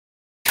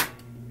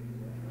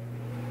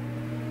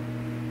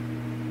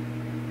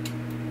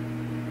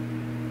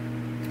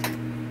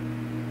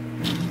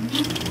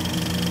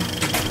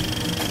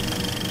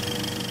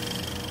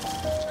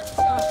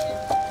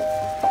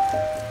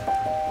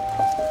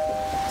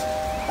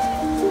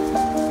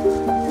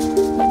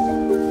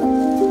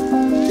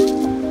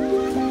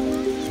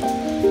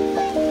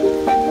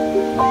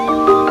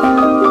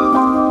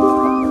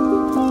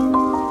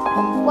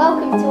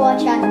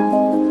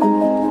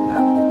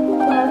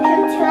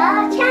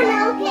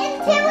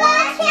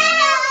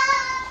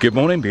Good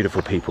morning,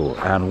 beautiful people,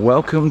 and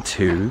welcome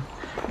to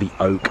the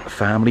Oak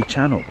Family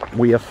channel.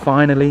 We have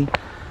finally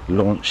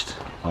launched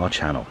our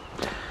channel.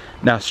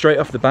 Now, straight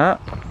off the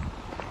bat,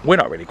 we're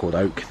not really called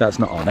Oak. That's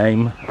not our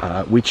name.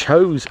 We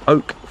chose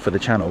Oak for the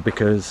channel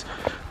because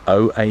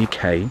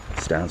OAK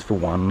stands for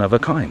one of a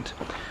kind.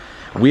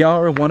 We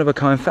are a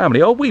one-of-a-kind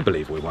family, or we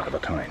believe we're one of a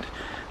kind.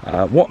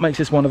 What makes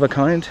us one of a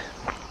kind?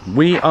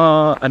 We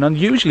are an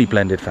unusually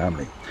blended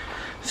family.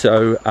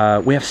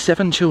 So we have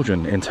 7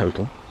 children in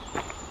total.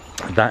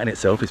 That in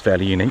itself is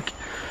fairly unique.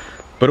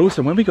 But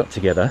also, when we got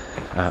together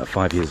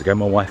 5 years ago,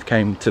 my wife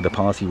came to the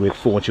party with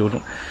 4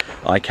 children.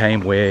 I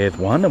came with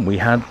 1 and we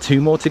had 2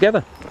 more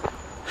together.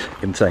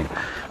 Insane.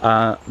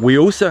 We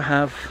also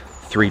have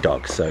 3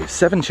 dogs. So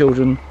 7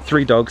 children,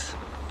 3 dogs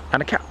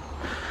and a cat.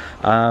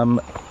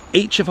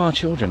 Each of our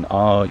children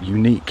are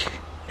unique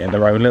in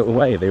their own little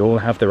way. They all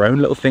have their own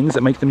little things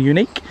that make them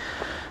unique.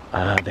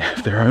 They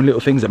have their own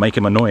little things that make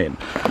them annoying.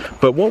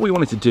 But what we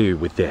wanted to do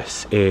with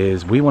this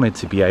is we wanted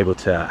to be able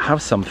to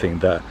have something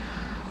that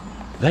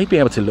they'd be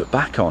able to look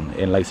back on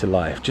in later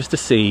life, just to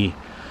see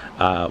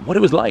what it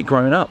was like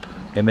growing up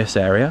in this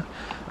area,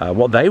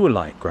 what they were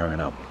like growing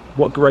up,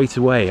 what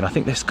greater way. And I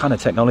think this kind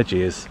of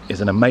technology is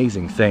an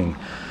amazing thing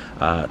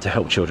to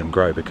help children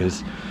grow,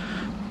 because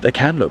they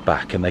can look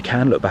back and they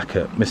can look back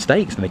at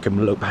mistakes and they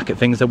can look back at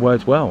things that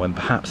worked well and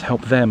perhaps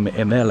help them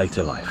in their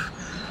later life.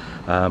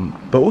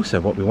 But also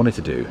what we wanted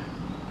to do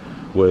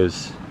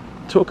was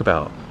talk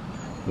about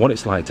what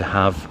it's like to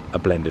have a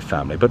blended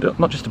family, but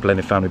not just a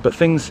blended family, but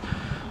things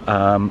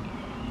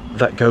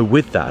that go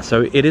with that.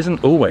 So it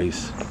isn't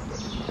always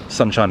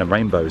sunshine and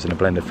rainbows in a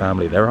blended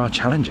family. There are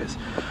challenges.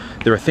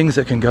 There are things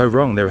that can go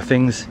wrong. There are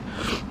things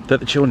that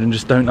the children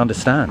just don't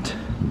understand.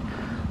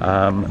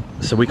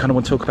 So we kind of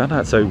want to talk about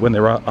that. So when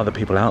there are other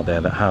people out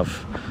there that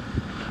have,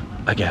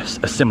 I guess,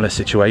 a similar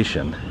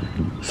situation,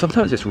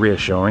 sometimes it's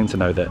reassuring to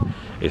know that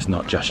it's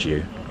not just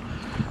you.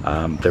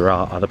 There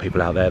are other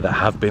people out there that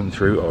have been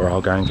through or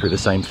are going through the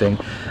same thing,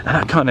 and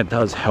that kind of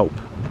does help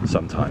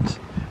sometimes.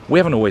 We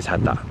haven't always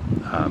had that,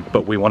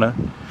 but we want to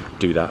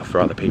do that for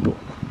other people.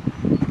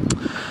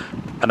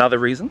 Another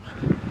reason,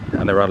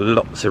 and there are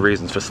lots of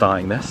reasons for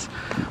starting this,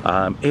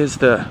 is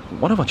that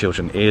one of our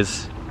children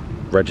is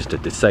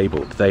registered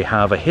disabled. They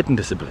have a hidden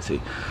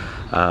disability.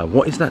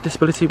 What is that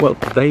disability? Well,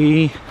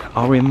 they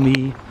are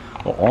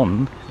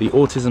on the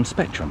autism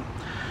spectrum.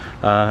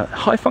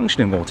 High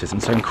functioning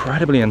autism, so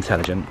incredibly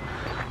intelligent,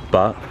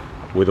 but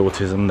with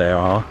autism there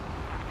are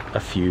a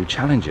few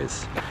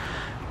challenges.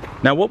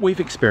 Now, what we've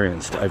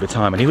experienced over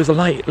time, and he was a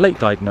late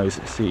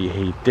diagnosis.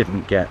 He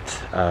didn't get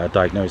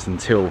diagnosed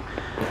until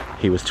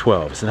he was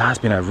 12, so that has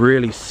been a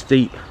really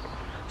steep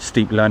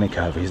learning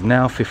curve. He's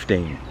now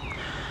 15,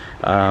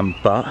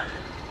 but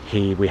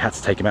we had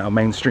to take him out of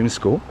mainstream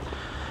school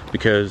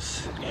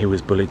because he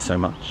was bullied so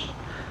much,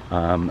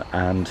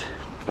 and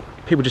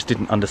people just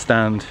didn't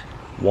understand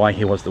why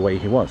he was the way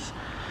he was.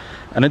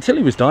 And until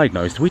he was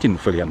diagnosed, we didn't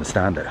fully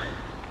understand it.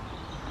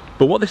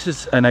 But what this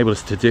has enabled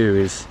us to do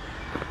is,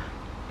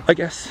 I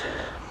guess,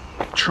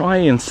 try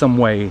in some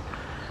way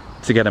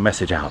to get a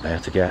message out there,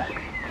 to get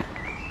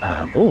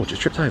oh,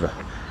 just tripped over,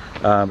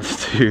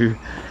 to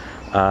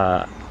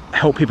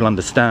help people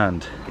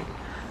understand,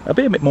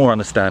 be a bit more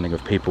understanding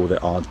of people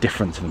that are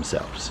different to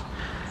themselves,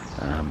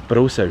 but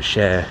also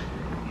share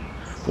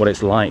what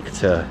it's like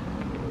to,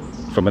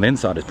 from an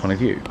insider's point of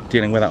view,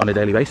 dealing with that on a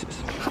daily basis.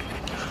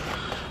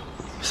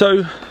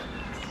 So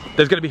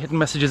there's going to be hidden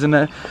messages in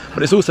there,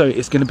 but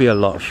it's going to be a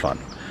lot of fun.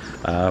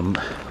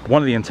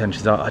 One of the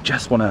intentions are, I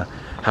just want to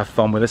have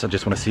fun with this. I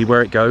just want to see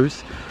where it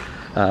goes.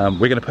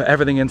 We're going to put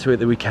everything into it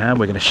that we can.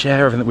 We're going to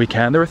share everything that we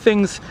can. There are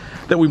things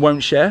that we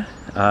won't share,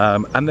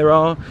 and there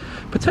are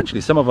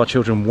potentially some of our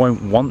children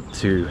won't want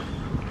to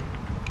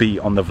be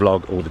on the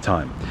vlog all the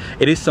time.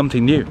 It is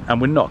something new,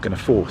 and we're not going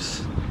to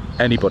force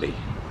anybody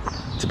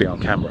to be on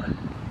camera.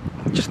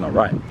 It's just not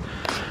right.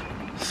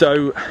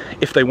 So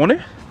if they want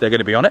to, they're going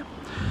to be on it.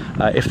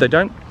 If they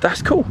don't,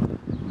 that's cool.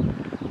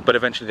 But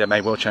eventually they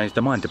may well change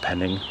their mind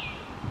depending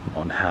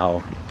on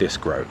how this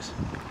grows.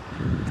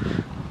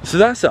 So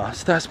that's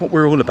us. That's what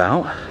we're all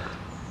about.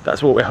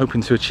 That's what we're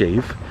hoping to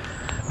achieve.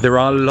 There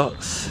are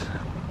lots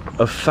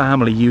of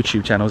family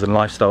YouTube channels and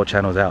lifestyle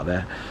channels out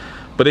there,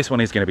 but this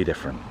one is going to be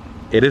different.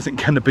 It isn't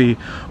going to be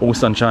all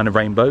sunshine and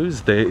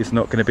rainbows. It's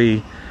not going to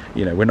be,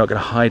 you know, we're not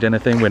going to hide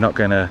anything. We're not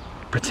going to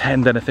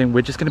pretend anything.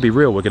 We're just going to be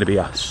real. We're going to be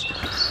us.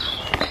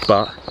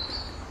 But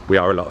we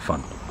are a lot of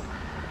fun.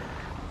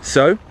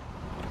 So,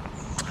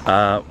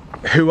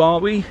 who are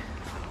we?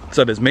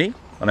 So there's me.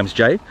 My name's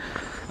Jay.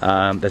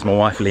 There's my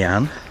wife,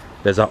 Leanne.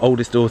 There's our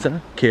oldest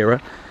daughter,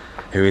 Kira,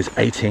 who is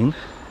 18.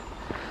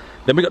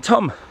 Then we got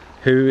Tom,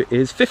 who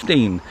is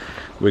 15.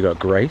 We got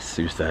Grace,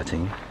 who's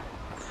 13.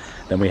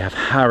 Then we have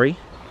Harry,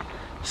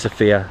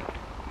 Sophia,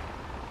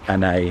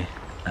 Anne,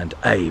 and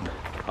Abe,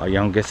 our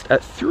youngest,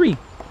 at 3.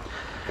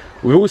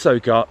 We've also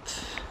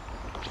got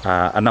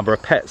a number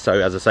of pets. So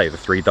as I say, the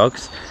 3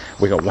 dogs.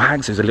 We got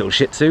Wags, who's a little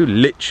Shih Tzu,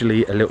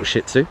 literally a little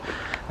Shih Tzu.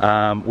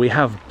 We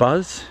have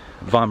Buzz,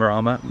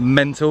 Weimaraner,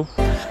 mental.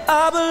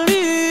 I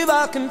believe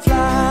I can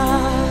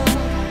fly.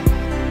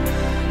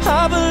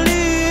 I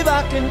believe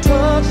I can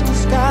touch the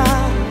sky.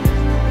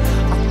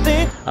 I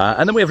think.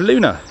 And then we have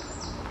Luna,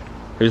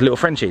 who's a little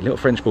Frenchie, little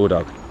French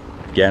bulldog.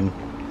 Again,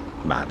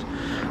 mad.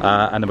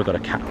 And then we've got a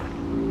cat.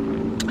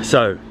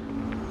 So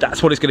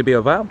that's what it's going to be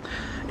about.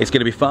 It's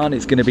going to be fun.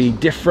 It's going to be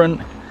different.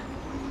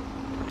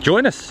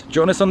 Join us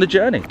on the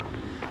journey.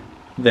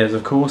 There's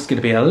of course going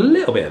to be a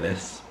little bit of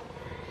this.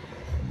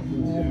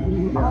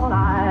 All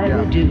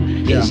I do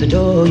is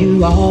adore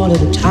you all of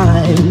the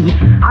time.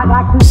 I'd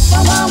like to.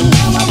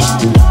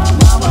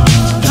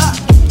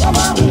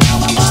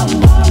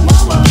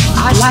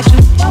 I'd like to.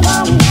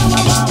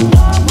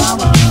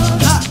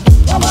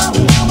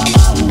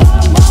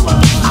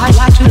 I'd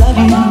like to love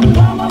you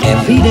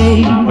every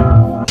day.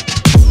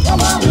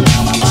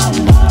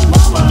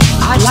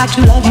 I'd like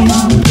to love you.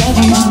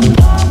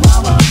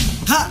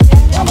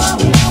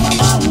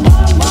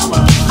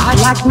 I'd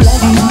like to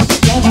love you,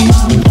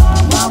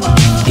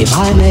 if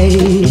I may.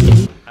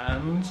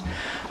 And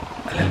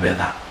a little bit of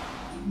that.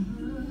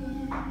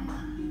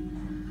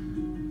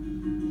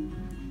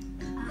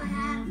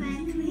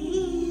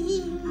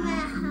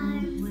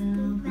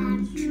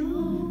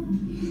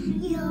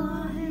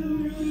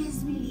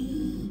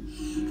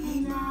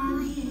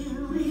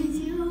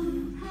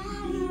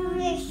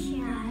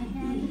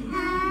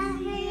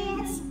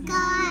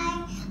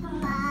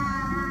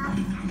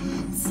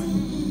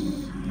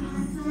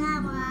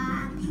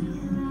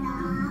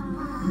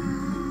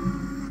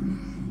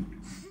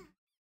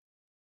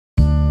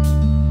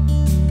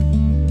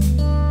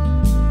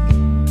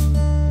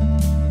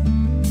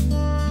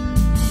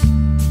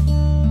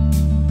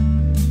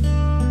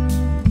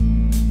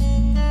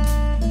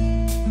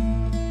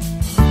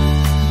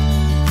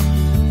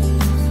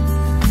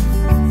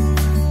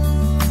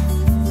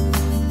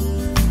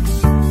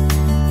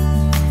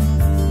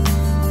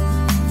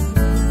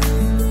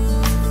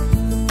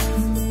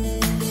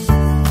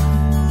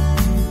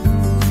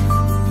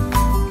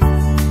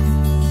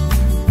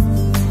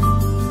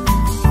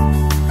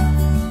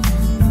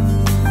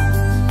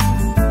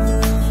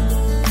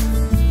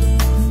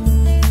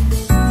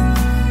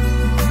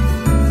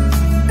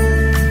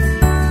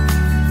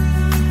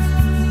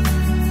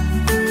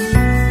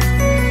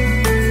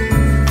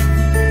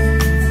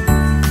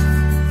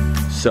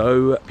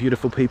 So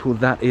beautiful people,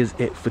 that is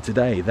it for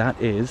today.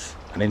 That is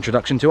an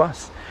introduction to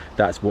us.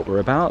 That's what we're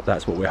about.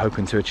 That's what we're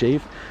hoping to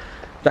achieve.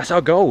 That's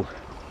our goal.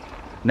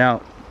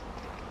 Now,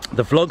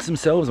 the vlogs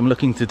themselves, I'm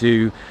looking to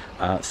do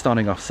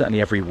starting off certainly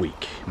every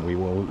week. We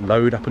will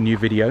load up a new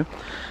video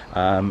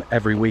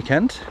every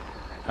weekend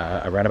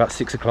around about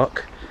 6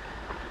 o'clock.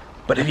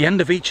 But at the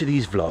end of each of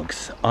these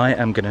vlogs, I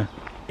am gonna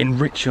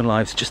enrich your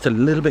lives just a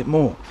little bit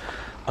more.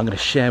 I'm gonna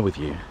share with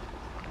you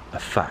a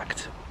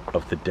fact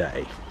of the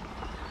day.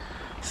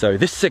 So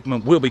this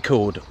segment will be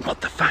called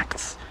What the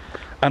Facts?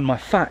 And my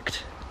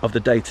fact of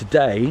the day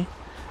today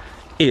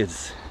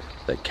is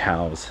that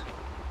cows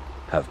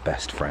have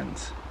best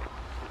friends.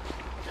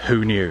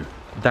 Who knew?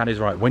 That is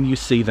right, when you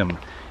see them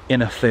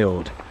in a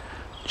field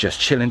just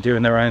chilling,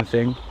 doing their own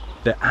thing,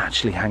 they're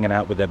actually hanging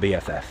out with their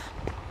BFF.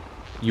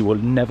 You will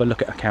never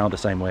look at a cow the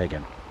same way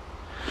again.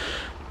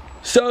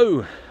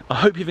 So I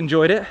hope you've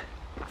enjoyed it.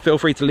 Feel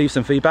free to leave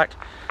some feedback.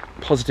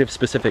 Positive,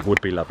 specific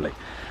would be lovely.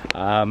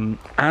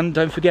 And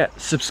don't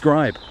forget,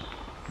 subscribe.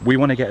 We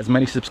want to get as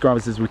many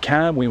subscribers as we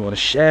can. We want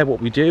to share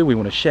what we do. We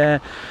want to share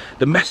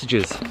the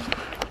messages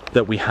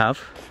that we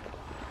have,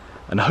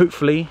 and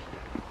hopefully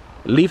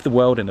leave the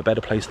world in a better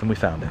place than we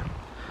found it.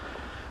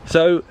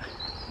 So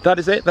that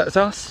is it. That's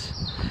us.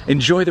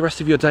 Enjoy the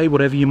rest of your day,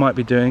 whatever you might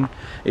be doing.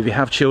 If you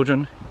have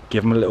children,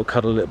 give them a little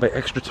cuddle a little bit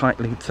extra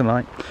tightly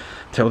tonight.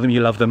 Tell them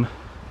you love them,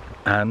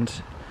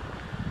 and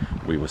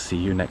we will see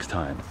you next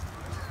time.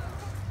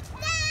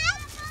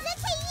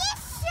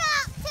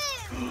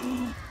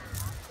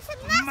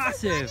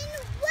 Massive!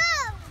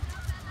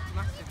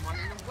 Massive one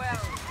in the well!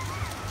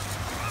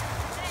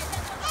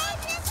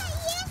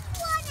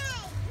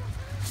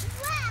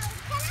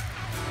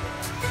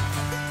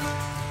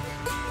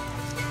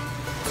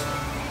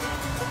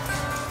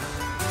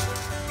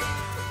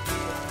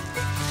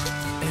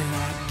 And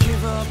I'd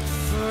give up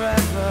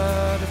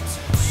forever to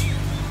touch you,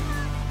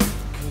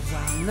 'cause I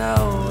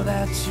know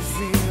that you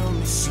feel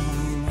me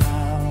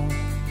somehow.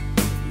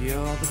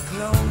 You're the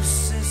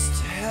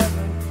closest to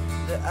heaven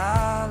that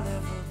I'll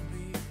ever